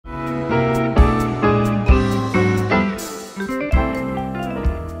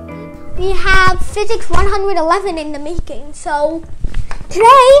Physics 111 in the making. So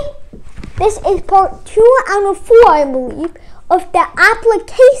today, this is part 2 out of 4, I believe, of the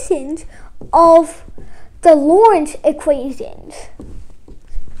applications of the Lorentz equations.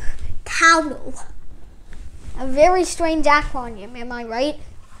 TOWL. A very strange acronym, am I right?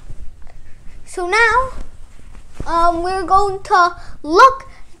 So now, we're going to look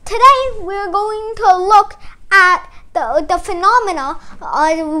at the phenomena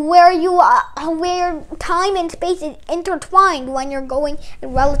where time and space is intertwined when you're going at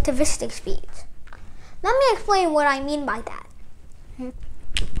relativistic speeds. Let me explain what I mean by that.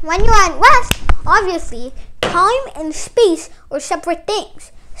 When you're at rest, obviously, time and space are separate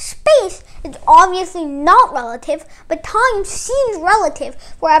things. Space is obviously not relative, but time seems relative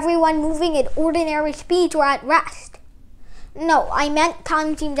for everyone moving at ordinary speeds or at rest. No, I meant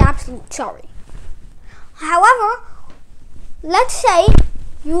time seems absolute, sorry. However, let's say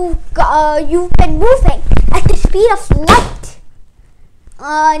you've been moving at the speed of light.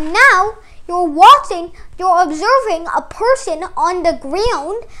 Now you're observing a person on the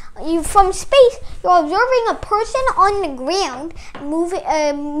ground. From space, you're observing a person on the ground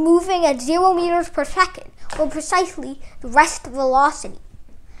moving at 0 meters per second, or precisely the rest velocity.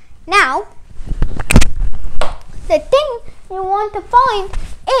 Now, the thing you want to find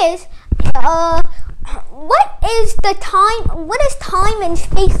is what is time and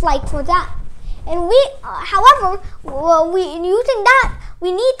space like for that? And using that,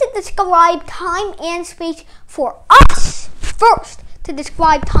 we need to describe time and space for us first, to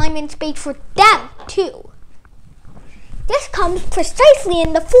describe time and space for them too. This comes precisely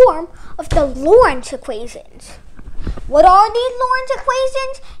in the form of the Lorentz equations. What are these Lorentz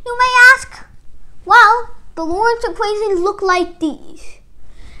equations, you may ask? Well, the Lorentz equations look like these.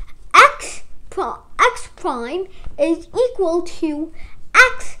 X prime is equal to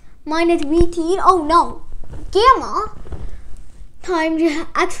x minus vt, gamma times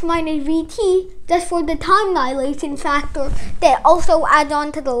x minus vt, just for the time dilation factor that also adds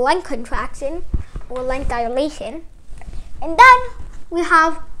on to the length contraction, or length dilation. And then we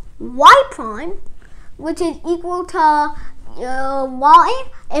have y prime, which is equal to y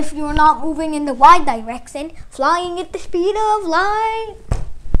if you're not moving in the y direction, flying at the speed of light.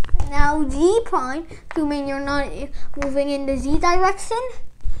 Now z prime, assuming you're not moving in the z direction.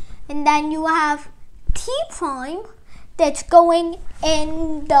 And then you have t prime that's going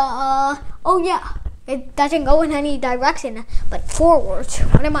in the, it doesn't go in any direction but forwards.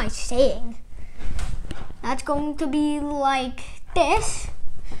 What am I saying? That's going to be like this.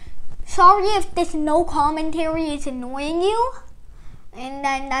 Sorry if this no commentary is annoying you. And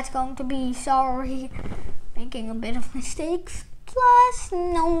then that's going to be, sorry, making a bit of mistakes. Plus,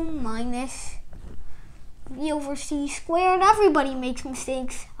 no, minus. V over c squared. Everybody makes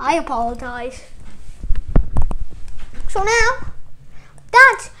mistakes. I apologize. So now,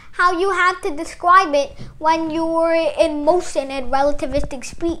 that's how you have to describe it when you're in motion at relativistic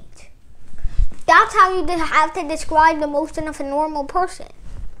speed. That's how you have to describe the motion of a normal person.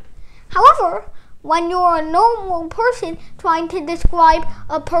 However, when you're a normal person trying to describe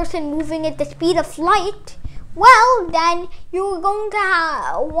a person moving at the speed of light, well, then you're going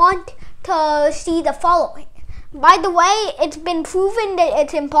to want to see the following. By the way, it's been proven that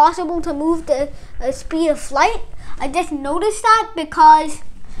it's impossible to move the speed of light. I just noticed that because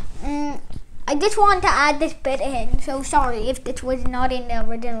I just want to add this bit in. So sorry if this was not in the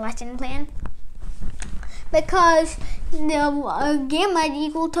original lesson plan. Because the gamma is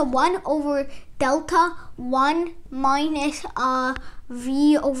equal to 1 over delta 1 minus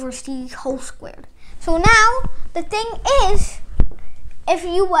v over c whole squared. So now, the thing is, if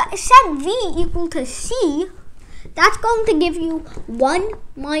you set v equal to c, that's going to give you 1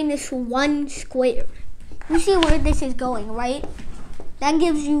 minus 1 squared. You see where this is going, right? That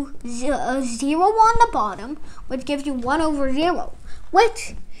gives you 0 on the bottom, which gives you 1 over 0,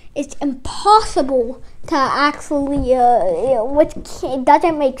 which is impossible to actually, which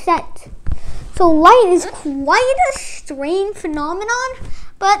doesn't make sense. So light is quite a strange phenomenon,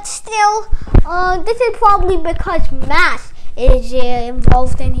 but still, this is probably because mass is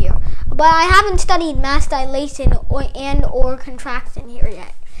involved in here. But I haven't studied mass dilation or contraction here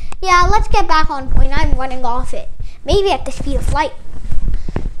yet. Yeah, let's get back on point. I'm running off it. Maybe at the speed of light.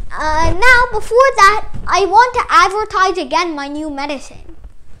 Now, before that, I want to advertise again my new medicine.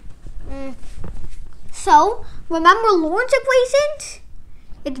 So, remember Lorentz equations?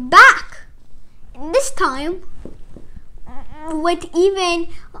 It's back. And this time, with even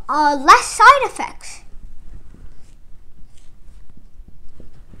less side effects.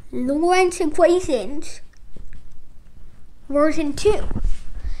 Lorentz equations version 2.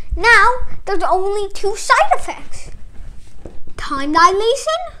 Now, there's only two side effects. Time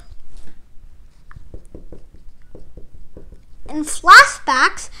dilation and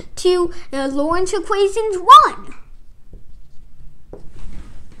flashbacks to Lorentz equations 1.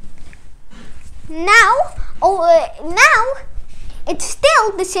 Now it's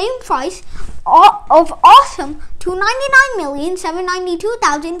still the same price of awesome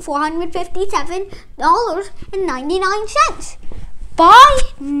 $299,792,457.99. Buy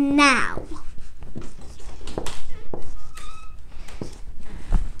now.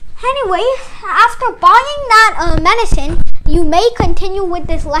 Anyway, after buying that medicine, you may continue with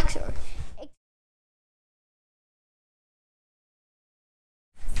this lecture.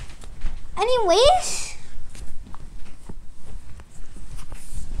 Anyways,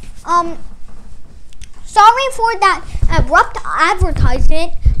 sorry for that abrupt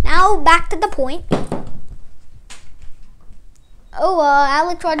advertisement. Now back to the point.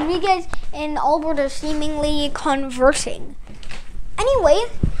 Alex Rodriguez and Albert are seemingly conversing. Anyway,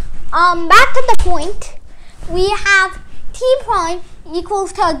 back to the point. We have t prime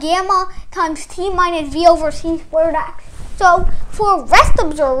equals to gamma times t minus v over c squared x. So, for a rest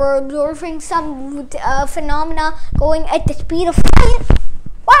observer observing some phenomena going at the speed of light,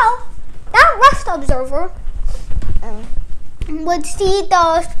 well, that rest observer would see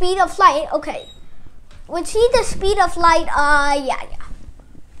the speed of light. Okay, would see the speed of light. Yeah.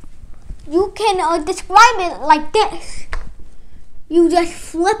 You can describe it like this. You just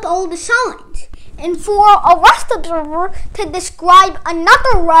flip all the signs. And for a rest observer to describe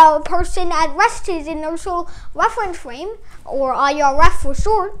another person at rest, his inertial reference frame, or IRF for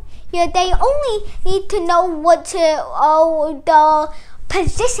short, they only need to know the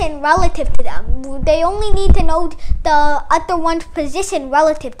position relative to them. They only need to know the other one's position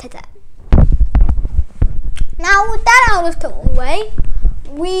relative to them. Now, with that out of the way,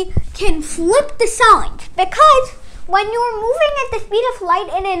 we can flip the signs, because when you're moving at the speed of light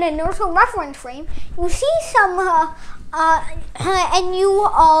in an inertial reference frame, you see some, and you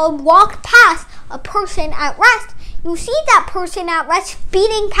walk past a person at rest. You see that person at rest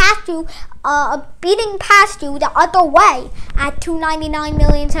speeding past you the other way at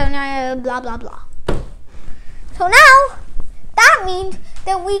 299,700,000 blah blah blah. So now that means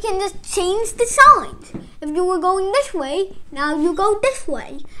that we can just change the signs. If you were going this way, now you go this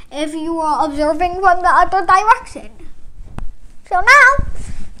way. If you were observing from the other direction. So now,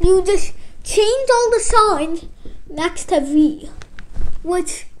 you just change all the signs next to V,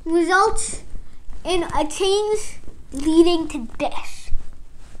 which results in a change leading to this.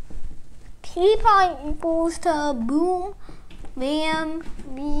 T prime equals to boom, bam,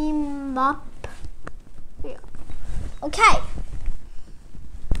 beam, up. Yeah. Okay.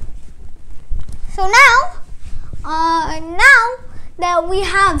 So now that we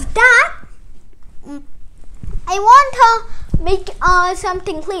have that, I want to make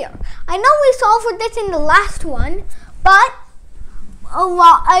something clear. I know we solved this in the last one, but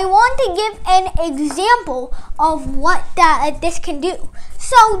I want to give an example of what this can do.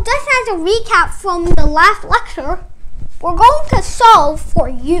 So just as a recap from the last lecture, we're going to solve for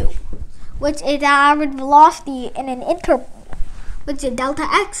u, which is average velocity in an interval, which is delta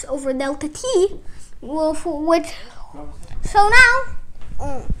x over delta t, so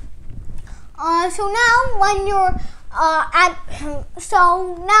now when you're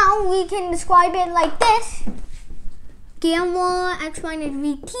so now we can describe it like this. Gamma x minus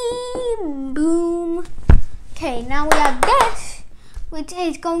vt, boom. Okay, now we have this, which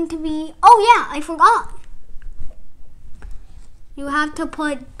is going to be, oh yeah, I forgot. You have to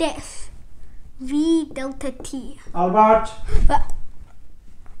put this, v delta t. Albert.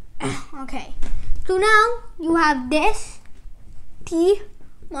 Okay, so now you have this, t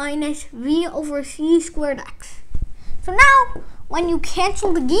minus v over c squared x. So now, when you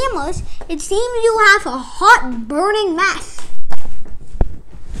cancel the gammas, it seems you have a hot burning mess.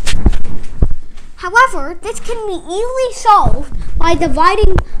 However, this can be easily solved by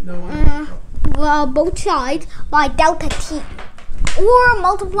dividing both sides by delta t, or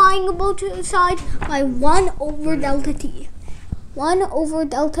multiplying both sides by 1 over delta t. 1 over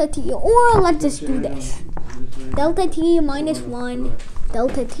delta t, or let's just do this. Delta t minus 1,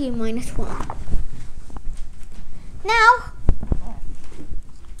 delta t minus 1. Now,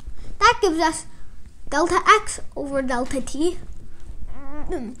 that gives us delta x over delta t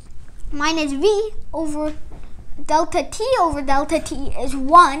minus v over delta t is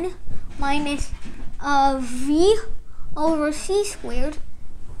 1 minus v over c squared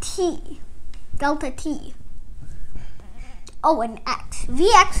t, delta t. Oh, and x.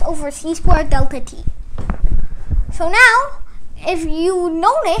 Vx over c squared delta t. So now, if you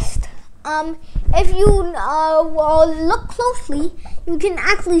noticed, if you look closely, you can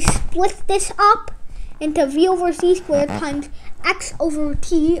actually split this up into v over c squared times x over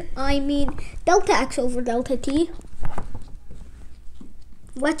t, delta x over delta t,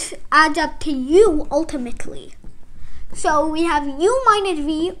 which adds up to u ultimately. So we have u minus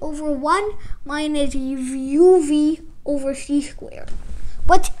v over 1 minus uv over c squared,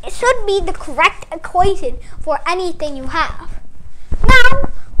 which should be the correct equation for anything you have. Now,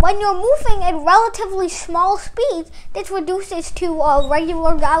 when you're moving at relatively small speeds, this reduces to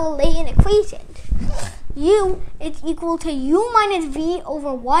regular Galilean equations. U is equal to u minus v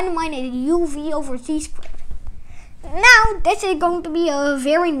over 1 minus uv over c squared. Now, this is going to be a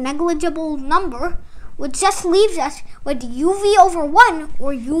very negligible number, which just leaves us with uv over 1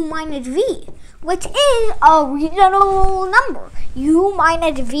 or u minus v, which is a reasonable number. U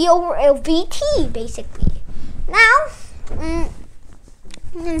minus v over vt, basically. Now,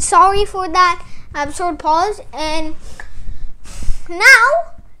 and sorry for that absurd pause. And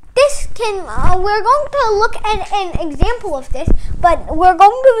now, we're going to look at an example of this, but we're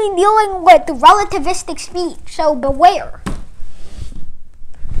going to be dealing with relativistic speed, so beware.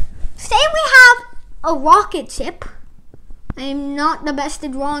 Say we have a rocket ship. I'm not the best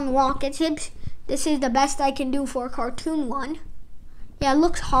at drawing rocket ships. This is the best I can do for a cartoon one. Yeah, it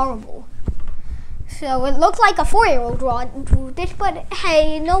looks horrible. So it looks like a 4-year-old drew this, but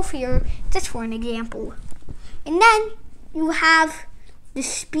hey, no fear, just for an example. And then you have the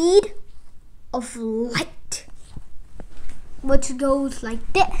speed of light, which goes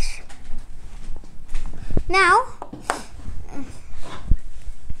like this. Now,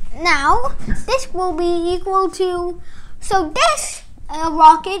 this will be equal to, so this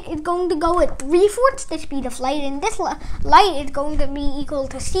rocket is going to go at 3/4 the speed of light, and this light is going to be equal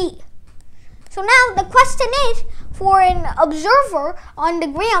to c. So now the question is, for an observer on the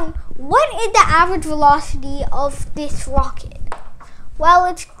ground, what is the average velocity of this rocket? Well,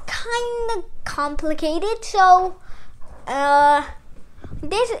 it's kind of complicated, so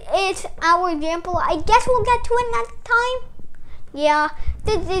this is our example. I guess we'll get to it next time. Yeah,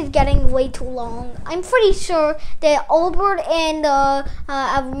 this is getting way too long. I'm pretty sure that Albert and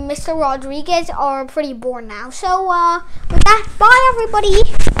Mr. Rodriguez are pretty bored now. So with that, bye everybody.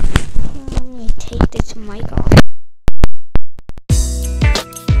 Let me take this mic off.